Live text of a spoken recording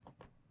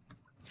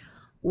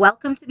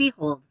Welcome to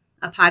Behold,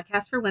 a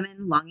podcast for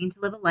women longing to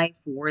live a life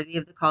worthy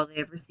of the call they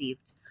have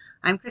received.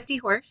 I'm Christy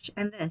Horsch,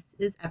 and this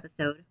is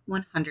episode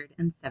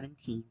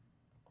 117.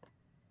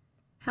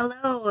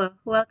 Hello,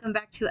 welcome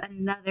back to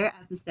another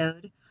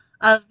episode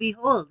of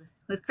Behold.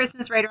 With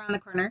Christmas right around the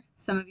corner,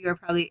 some of you are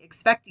probably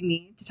expecting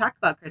me to talk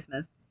about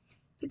Christmas,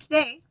 but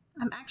today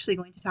I'm actually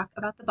going to talk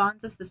about the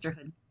bonds of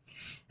sisterhood.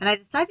 And I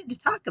decided to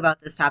talk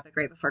about this topic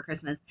right before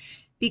Christmas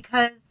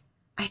because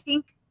I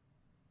think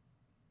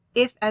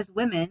if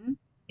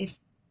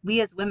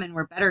we as women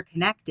were better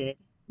connected,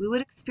 we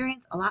would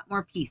experience a lot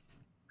more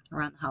peace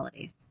around the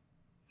holidays.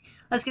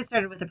 Let's get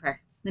started with a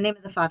prayer. In the name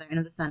of the Father, and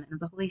of the Son, and of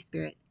the Holy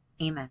Spirit.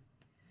 Amen.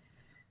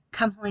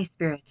 Come, Holy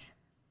Spirit.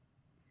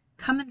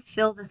 Come and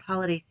fill this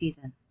holiday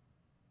season.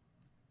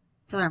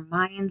 Fill our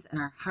minds and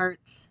our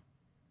hearts.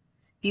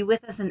 Be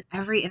with us in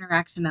every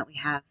interaction that we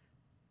have.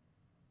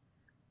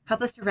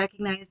 Help us to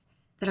recognize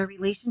that our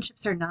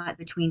relationships are not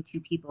between two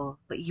people,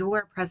 but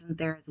you're present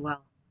there as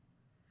well.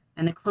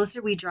 And the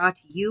closer we draw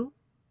to you,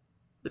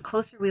 the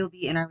closer we will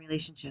be in our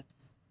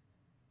relationships.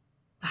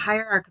 The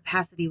higher our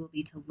capacity will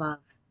be to love.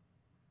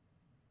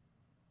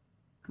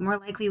 The more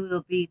likely we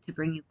will be to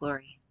bring you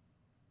glory.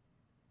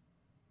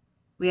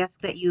 We ask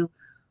that you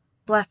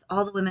bless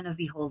all the women of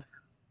Behold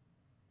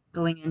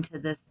going into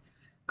this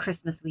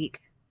Christmas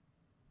week.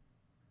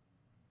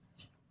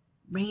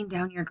 Rain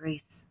down your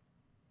grace.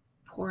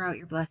 Pour out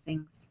your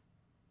blessings.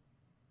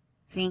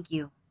 Thank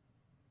you.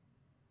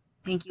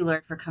 Thank you,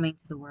 Lord, for coming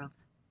to the world.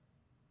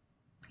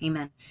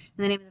 Amen.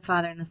 In the name of the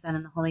Father, and the Son,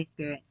 and the Holy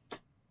Spirit.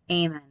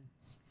 Amen.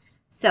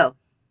 So,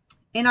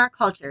 in our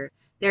culture,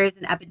 there is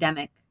an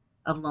epidemic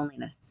of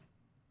loneliness.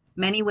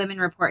 Many women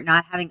report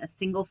not having a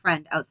single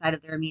friend outside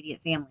of their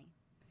immediate family.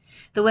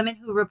 The women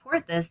who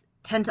report this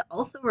tend to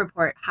also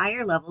report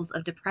higher levels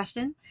of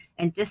depression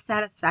and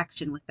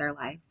dissatisfaction with their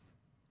lives.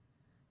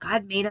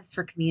 God made us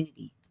for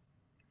community.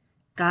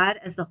 God,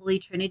 as the Holy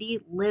Trinity,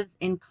 lives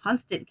in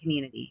constant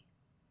community.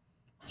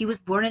 He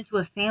was born into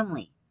a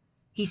family.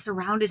 He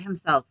surrounded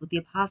himself with the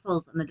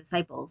apostles and the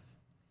disciples.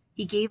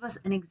 He gave us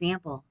an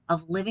example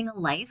of living a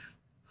life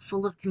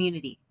full of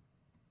community.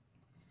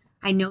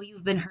 I know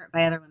you've been hurt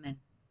by other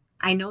women.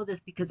 I know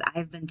this because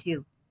I've been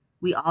too.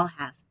 We all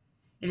have.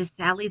 It is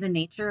sadly the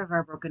nature of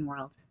our broken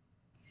world.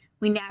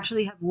 We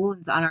naturally have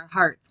wounds on our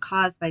hearts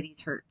caused by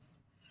these hurts.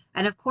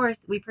 And of course,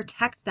 we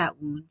protect that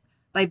wound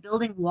by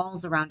building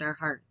walls around our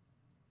heart.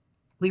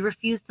 We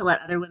refuse to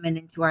let other women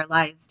into our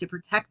lives to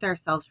protect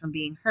ourselves from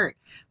being hurt,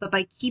 but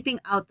by keeping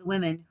out the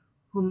women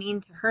who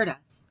mean to hurt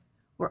us,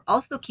 we're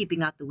also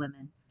keeping out the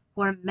women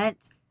who are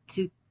meant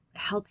to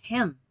help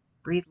him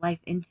breathe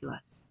life into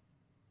us.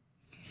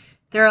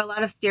 There are a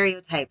lot of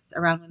stereotypes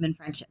around women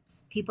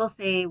friendships. People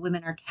say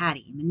women are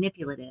catty,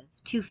 manipulative,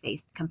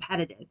 two-faced,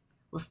 competitive,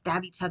 will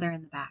stab each other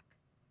in the back.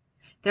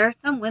 There are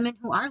some women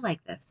who are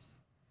like this.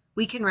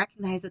 We can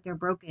recognize that they're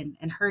broken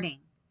and hurting,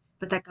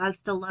 but that God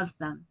still loves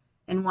them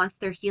and wants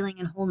their healing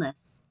and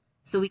wholeness.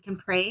 So we can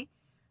pray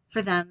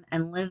for them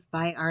and live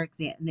by our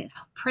example.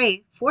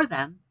 Pray for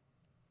them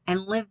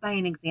and live by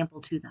an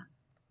example to them.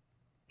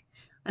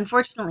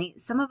 Unfortunately,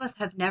 some of us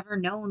have never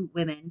known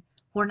women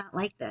who are not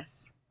like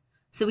this.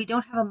 So we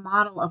don't have a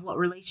model of what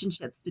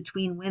relationships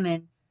between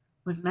women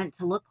was meant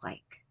to look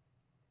like.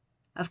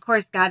 Of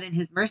course, God in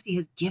his mercy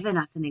has given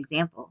us an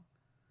example.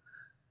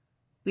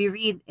 We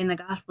read in the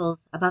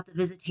Gospels about the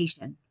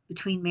visitation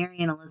between Mary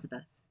and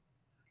Elizabeth.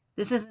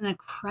 This is an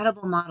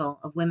incredible model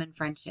of women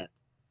friendship.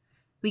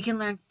 We can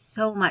learn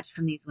so much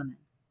from these women.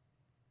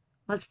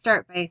 Let's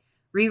start by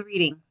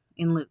rereading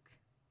in Luke.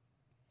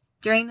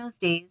 During those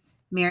days,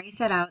 Mary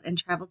set out and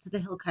traveled to the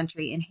hill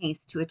country in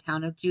haste to a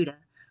town of Judah,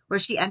 where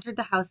she entered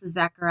the house of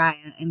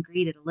Zechariah and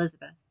greeted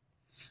Elizabeth.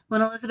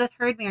 When Elizabeth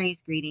heard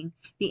Mary's greeting,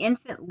 the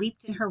infant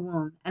leaped in her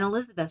womb, and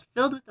Elizabeth,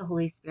 filled with the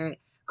Holy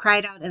Spirit,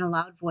 cried out in a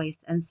loud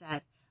voice and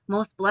said,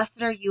 "Most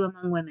blessed are you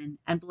among women,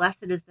 and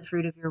blessed is the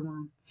fruit of your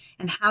womb.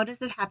 And how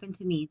does it happen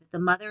to me that the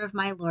mother of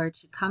my Lord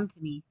should come to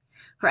me?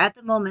 For at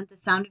the moment the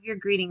sound of your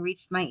greeting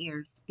reached my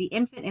ears, the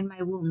infant in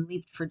my womb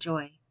leaped for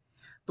joy.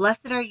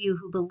 Blessed are you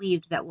who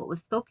believed that what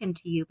was spoken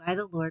to you by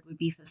the Lord would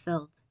be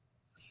fulfilled."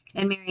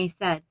 And Mary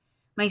said,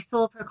 "My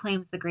soul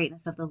proclaims the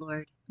greatness of the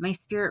Lord. My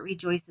spirit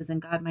rejoices in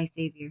God my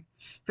Savior,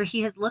 for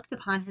he has looked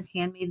upon his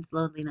handmaid's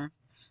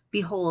lowliness.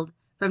 Behold,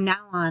 from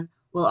now on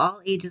will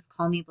all ages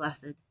call me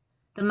blessed.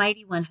 The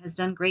Mighty One has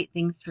done great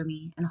things for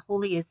me, and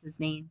holy is his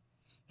name.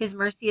 His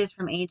mercy is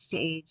from age to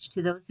age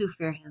to those who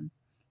fear him.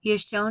 He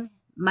has shown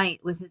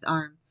might with his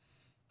arm,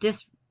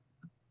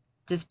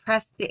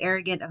 dispressed the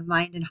arrogant of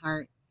mind and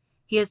heart.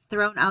 He has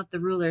thrown out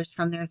the rulers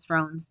from their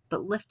thrones,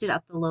 but lifted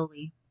up the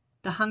lowly.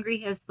 The hungry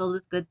he has filled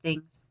with good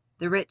things.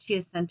 The rich he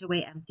has sent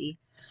away empty.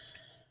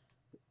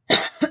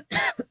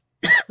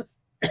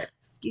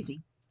 Excuse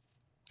me.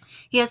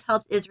 He has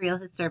helped Israel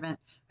his servant,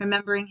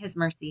 remembering his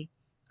mercy,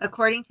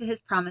 according to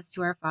his promise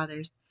to our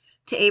fathers,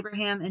 to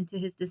Abraham and to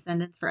his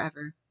descendants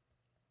forever.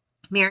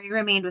 Mary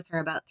remained with her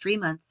about 3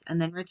 months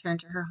and then returned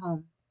to her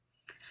home.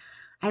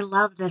 I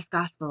love this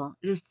gospel.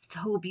 It is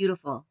so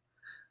beautiful.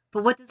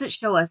 But what does it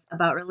show us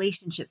about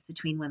relationships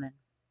between women?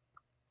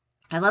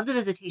 I love the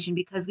visitation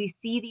because we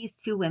see these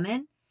two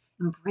women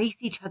embrace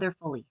each other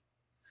fully.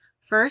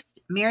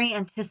 First, Mary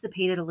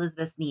anticipated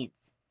Elizabeth's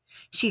needs.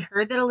 She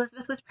heard that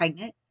Elizabeth was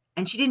pregnant,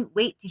 and she didn't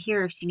wait to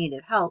hear if she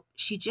needed help.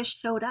 She just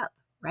showed up,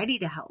 ready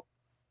to help.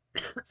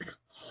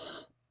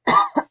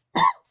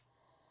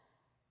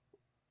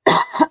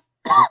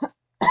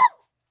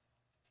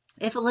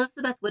 If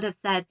Elizabeth would have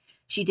said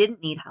she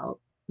didn't need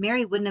help,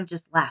 Mary wouldn't have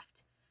just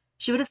left.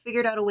 She would have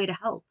figured out a way to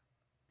help.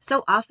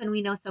 So often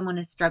we know someone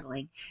is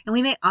struggling, and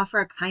we may offer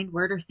a kind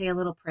word or say a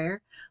little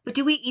prayer, but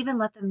do we even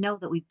let them know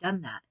that we've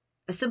done that?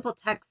 A simple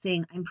text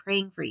saying, "I'm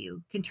praying for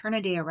you," can turn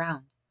a day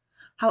around.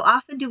 How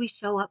often do we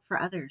show up for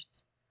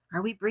others?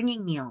 Are we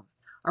bringing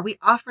meals? Are we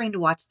offering to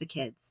watch the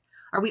kids?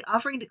 Are we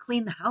offering to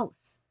clean the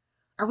house?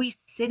 Are we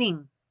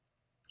sitting?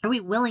 Are we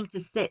willing to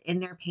sit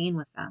in their pain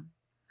with them?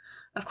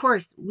 Of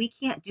course, we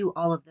can't do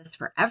all of this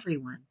for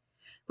everyone,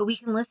 but we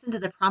can listen to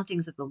the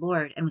promptings of the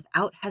Lord and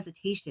without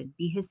hesitation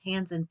be his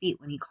hands and feet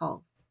when he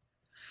calls.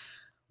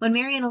 When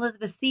Mary and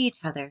Elizabeth see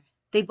each other,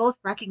 they both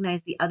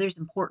recognize the other's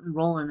important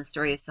role in the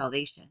story of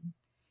salvation.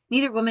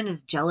 Neither woman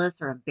is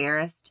jealous or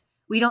embarrassed.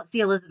 We don't see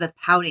Elizabeth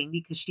pouting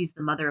because she's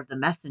the mother of the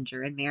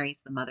messenger and Mary's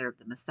the mother of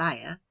the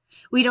Messiah.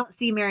 We don't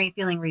see Mary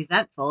feeling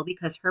resentful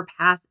because her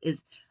path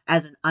is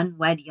as an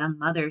unwed young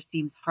mother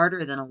seems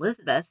harder than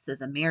Elizabeth's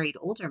as a married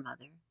older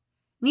mother.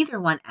 Neither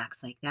one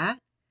acts like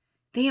that.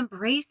 They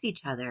embrace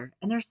each other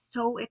and they're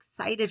so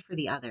excited for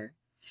the other.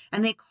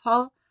 And they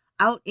call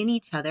out in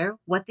each other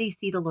what they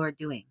see the Lord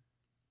doing.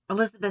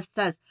 Elizabeth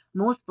says,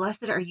 "Most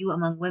blessed are you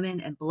among women,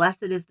 and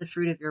blessed is the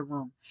fruit of your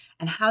womb.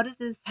 And how does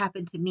this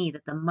happen to me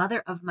that the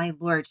mother of my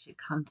Lord should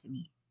come to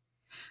me?"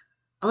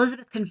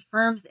 Elizabeth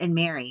confirms in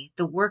Mary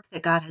the work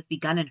that God has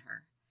begun in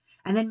her.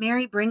 And then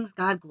Mary brings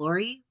God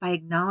glory by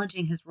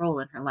acknowledging his role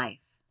in her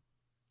life.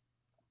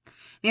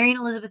 Mary and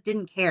Elizabeth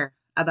didn't care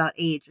about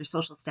age or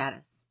social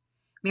status.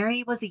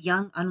 Mary was a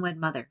young, unwed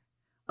mother.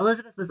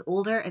 Elizabeth was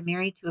older and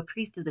married to a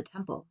priest of the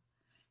temple.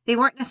 They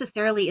weren't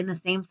necessarily in the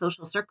same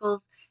social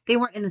circles. They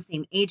weren't in the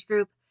same age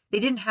group. They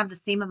didn't have the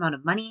same amount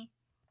of money.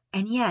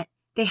 And yet,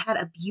 they had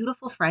a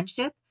beautiful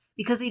friendship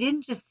because they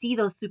didn't just see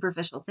those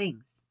superficial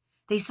things.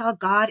 They saw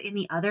God in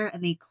the other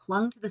and they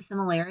clung to the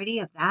similarity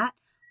of that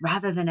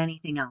rather than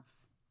anything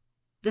else.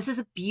 This is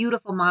a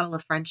beautiful model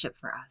of friendship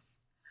for us.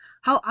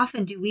 How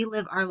often do we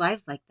live our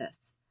lives like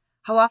this?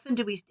 How often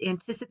do we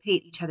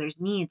anticipate each other's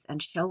needs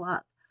and show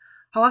up?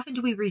 How often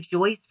do we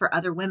rejoice for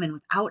other women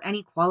without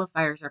any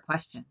qualifiers or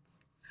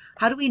questions?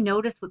 How do we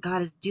notice what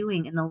God is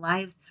doing in the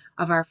lives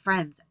of our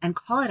friends and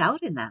call it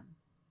out in them?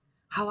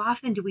 How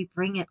often do we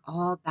bring it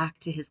all back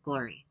to his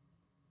glory?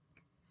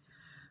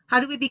 How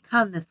do we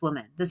become this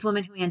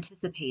woman who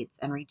anticipates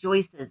and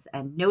rejoices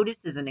and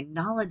notices and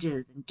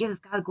acknowledges and gives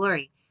God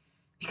glory?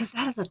 Because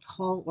that is a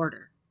tall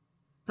order.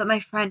 But my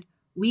friend,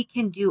 we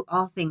can do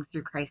all things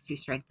through Christ who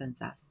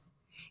strengthens us.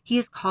 He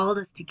has called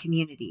us to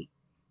community.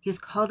 He has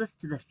called us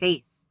to the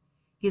faith.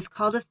 He has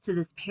called us to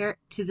this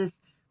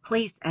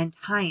place and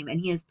time, and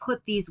he has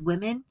put these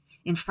women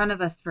in front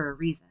of us for a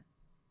reason.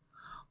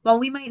 While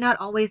we might not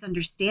always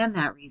understand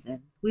that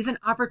reason, we have an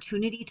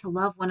opportunity to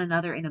love one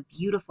another in a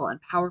beautiful and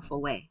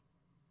powerful way.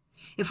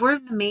 If we're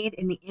made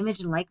in the image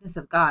and likeness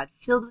of God,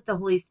 filled with the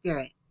Holy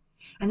Spirit,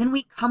 and then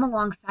we come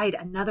alongside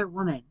another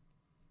woman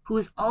who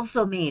is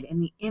also made in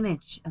the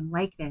image and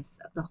likeness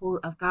of the whole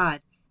of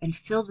God and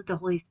filled with the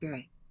Holy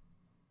Spirit,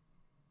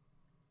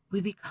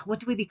 what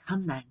do we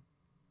become then?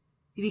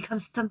 We become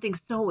something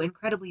so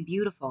incredibly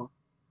beautiful.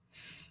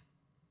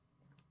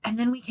 And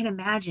then we can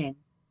imagine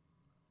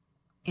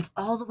if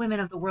all the women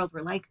of the world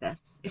were like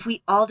this, if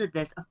we all did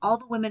this, if all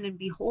the women in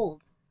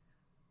Behold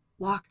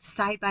walked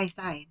side by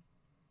side,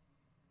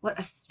 what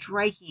a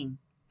striking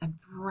and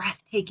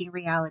breathtaking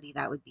reality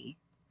that would be.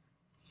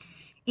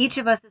 Each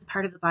of us is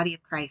part of the body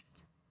of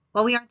Christ.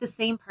 While we aren't the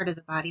same part of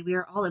the body, we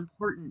are all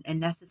important and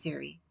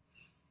necessary.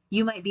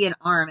 You might be an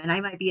arm and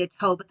I might be a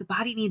toe, but the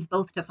body needs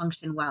both to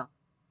function well.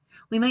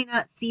 We might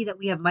not see that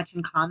we have much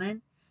in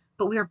common,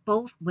 but we are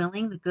both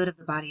willing the good of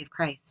the body of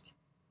Christ.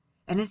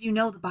 And as you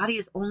know, the body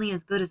is only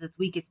as good as its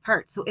weakest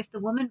part. So if the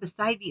woman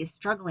beside me is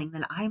struggling,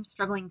 then I'm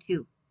struggling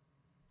too.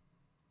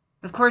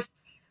 Of course,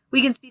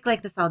 we can speak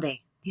like this all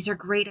day. These are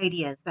great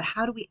ideas, but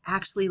how do we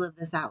actually live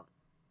this out?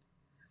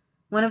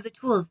 One of the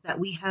tools that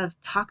we have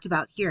talked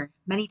about here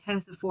many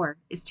times before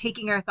is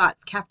taking our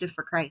thoughts captive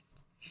for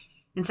Christ.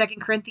 In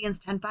 2 Corinthians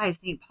 10:5,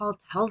 St. Paul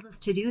tells us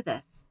to do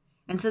this.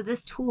 And so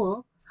this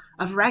tool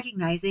of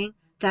recognizing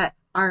that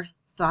our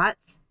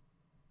thoughts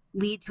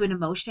lead to an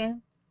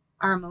emotion,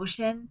 our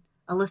emotion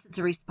elicits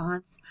a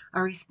response,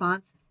 our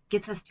response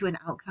gets us to an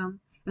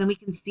outcome, and then we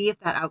can see if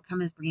that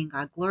outcome is bringing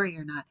God glory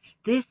or not.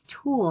 This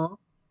tool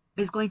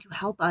is going to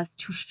help us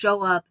to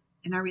show up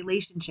in our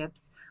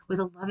relationships with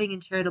a loving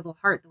and charitable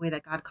heart the way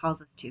that God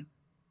calls us to.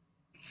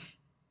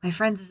 My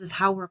friends, this is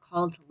how we're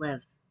called to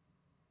live.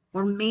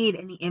 We're made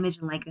in the image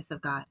and likeness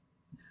of God.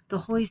 The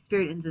Holy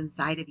Spirit is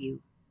inside of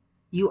you.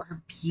 You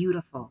are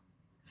beautiful.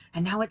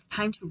 And now it's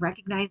time to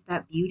recognize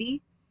that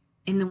beauty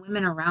in the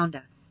women around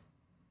us.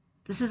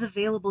 This is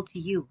available to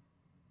you.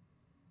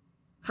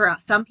 For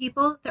some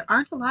people, there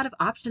aren't a lot of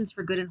options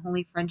for good and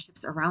holy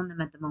friendships around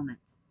them at the moment.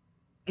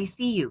 I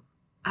see you.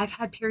 I've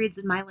had periods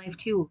in my life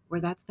too where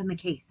that's been the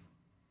case.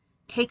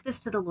 Take this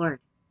to the Lord.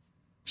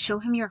 Show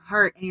him your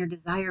heart and your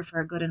desire for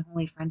a good and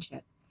holy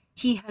friendship.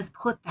 He has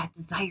put that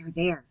desire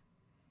there,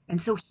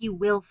 and so he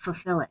will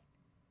fulfill it.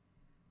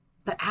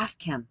 But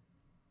ask him.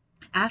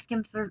 Ask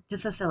him to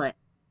fulfill it,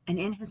 and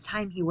in his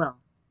time he will.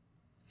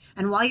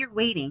 And while you're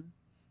waiting,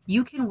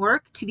 you can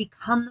work to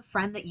become the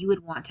friend that you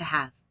would want to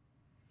have.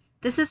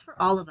 This is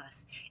for all of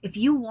us. If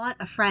you want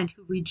a friend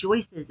who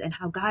rejoices in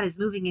how God is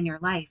moving in your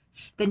life,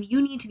 then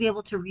you need to be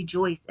able to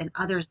rejoice in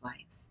others'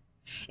 lives.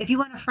 If you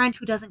want a friend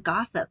who doesn't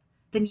gossip,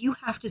 then you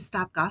have to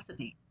stop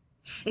gossiping.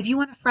 If you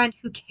want a friend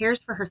who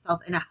cares for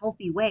herself in a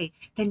healthy way,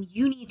 then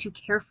you need to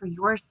care for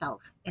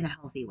yourself in a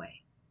healthy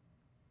way.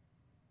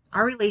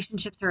 Our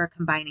relationships are a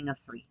combining of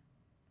three: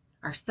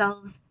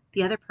 ourselves,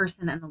 the other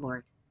person, and the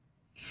Lord.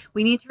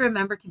 We need to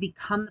remember to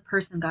become the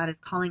person God is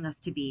calling us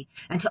to be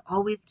and to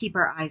always keep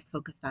our eyes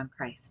focused on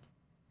Christ.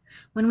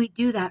 When we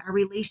do that, our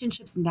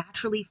relationships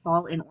naturally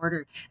fall in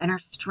order and are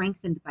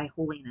strengthened by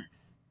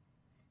holiness.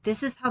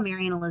 This is how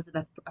Mary and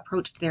Elizabeth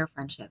approached their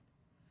friendship.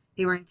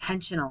 They were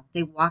intentional.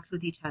 They walked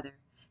with each other.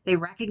 They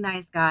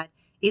recognized God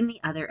in the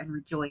other and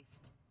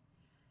rejoiced.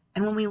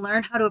 And when we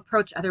learn how to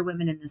approach other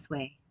women in this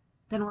way,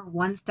 then we're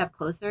one step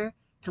closer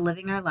to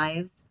living our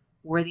lives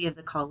worthy of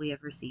the call we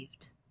have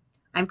received.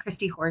 I'm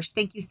Christy Horsch.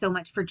 Thank you so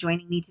much for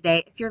joining me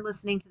today. If you're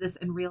listening to this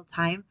in real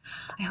time,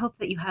 I hope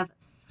that you have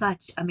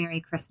such a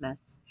Merry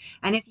Christmas.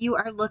 And if you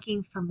are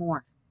looking for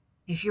more,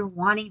 if you're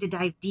wanting to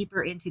dive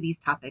deeper into these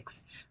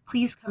topics,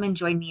 please come and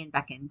join me in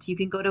Beckend. You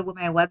can go to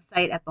my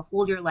website at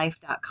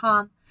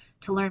beholdyourlife.com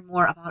to learn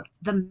more about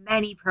the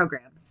many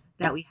programs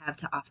that we have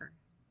to offer.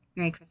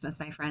 Merry Christmas,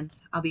 my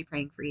friends. I'll be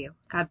praying for you.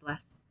 God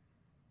bless.